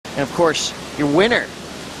And of course, your winner,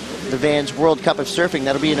 the Vans World Cup of Surfing,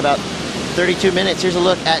 that'll be in about 32 minutes. Here's a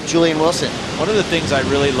look at Julian Wilson. One of the things I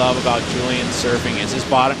really love about Julian surfing is his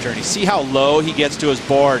bottom turn. You see how low he gets to his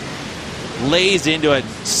board, lays into it,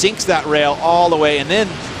 sinks that rail all the way, and then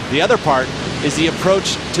the other part is the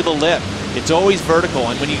approach to the lip. It's always vertical,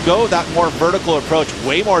 and when you go that more vertical approach,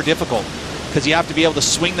 way more difficult, because you have to be able to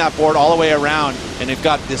swing that board all the way around, and you've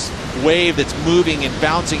got this wave that's moving and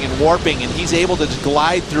bouncing and warping, and he's able to just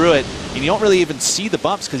glide through it, and you don't really even see the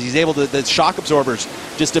bumps because he's able to, the shock absorbers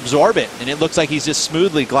just absorb it, and it looks like he's just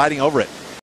smoothly gliding over it.